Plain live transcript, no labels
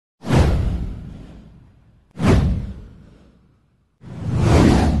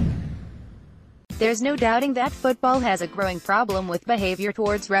There's no doubting that football has a growing problem with behavior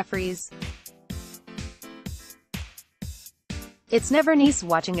towards referees. It's never nice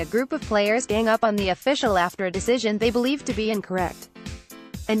watching a group of players gang up on the official after a decision they believe to be incorrect.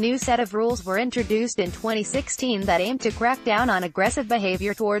 A new set of rules were introduced in 2016 that aim to crack down on aggressive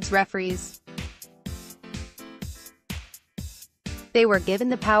behavior towards referees. They were given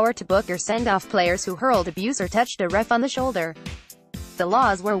the power to book or send off players who hurled abuse or touched a ref on the shoulder. The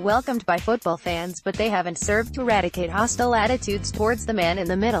laws were welcomed by football fans, but they haven't served to eradicate hostile attitudes towards the man in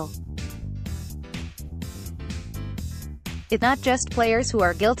the middle. It's not just players who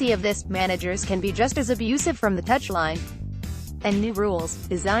are guilty of this, managers can be just as abusive from the touchline. And new rules,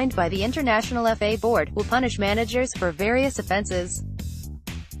 designed by the International FA Board, will punish managers for various offences.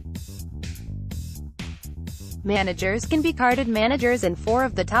 Managers can be carded. Managers in 4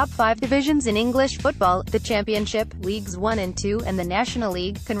 of the top 5 divisions in English football, the Championship, Leagues 1 and 2, and the National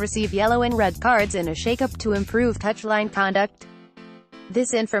League, can receive yellow and red cards in a shake-up to improve touchline conduct.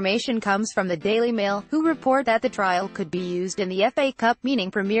 This information comes from the Daily Mail, who report that the trial could be used in the FA Cup, meaning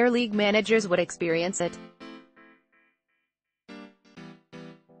Premier League managers would experience it.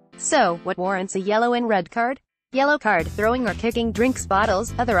 So, what warrants a yellow and red card? Yellow card: throwing or kicking drinks,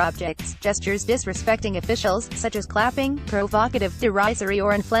 bottles, other objects, gestures disrespecting officials, such as clapping, provocative, derisory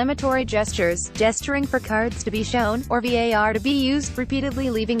or inflammatory gestures, gesturing for cards to be shown, or VAR to be used, repeatedly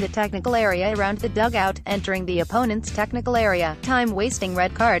leaving the technical area around the dugout, entering the opponent's technical area, time-wasting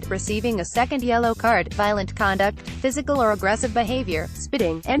red card, receiving a second yellow card, violent conduct, physical or aggressive behavior,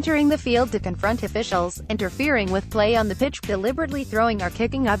 spitting, entering the field to confront officials, interfering with play on the pitch, deliberately throwing or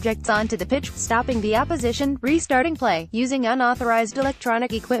kicking objects onto the pitch, stopping the opposition, restarting play, using unauthorized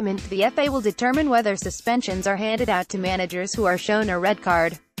electronic equipment. The FA will determine whether suspensions are handed out to managers who are shown a red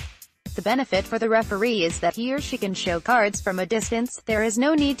card. The benefit for the referee is that he or she can show cards from a distance. There is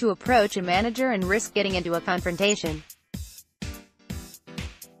no need to approach a manager and risk getting into a confrontation.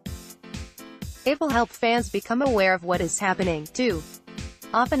 It will help fans become aware of what is happening, too.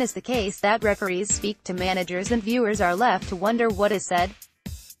 Often is the case that referees speak to managers and viewers are left to wonder what is said.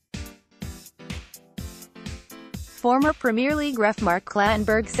 Former Premier League ref Mark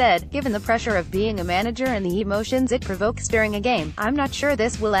Clattenburg said, "Given the pressure of being a manager and the emotions it provokes during a game, I'm not sure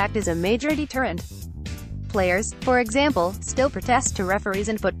this will act as a major deterrent." Players, for example, still protest to referees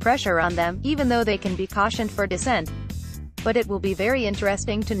and put pressure on them, even though they can be cautioned for dissent. But it will be very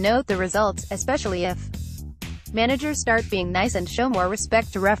interesting to note the results, especially if managers start being nice and show more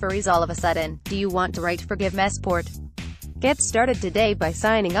respect to referees all of a sudden. Do you want to write for Give Me Sport? Get started today by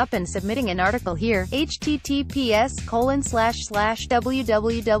signing up and submitting an article here.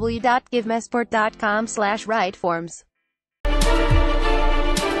 https://www.givemesport.com/write forms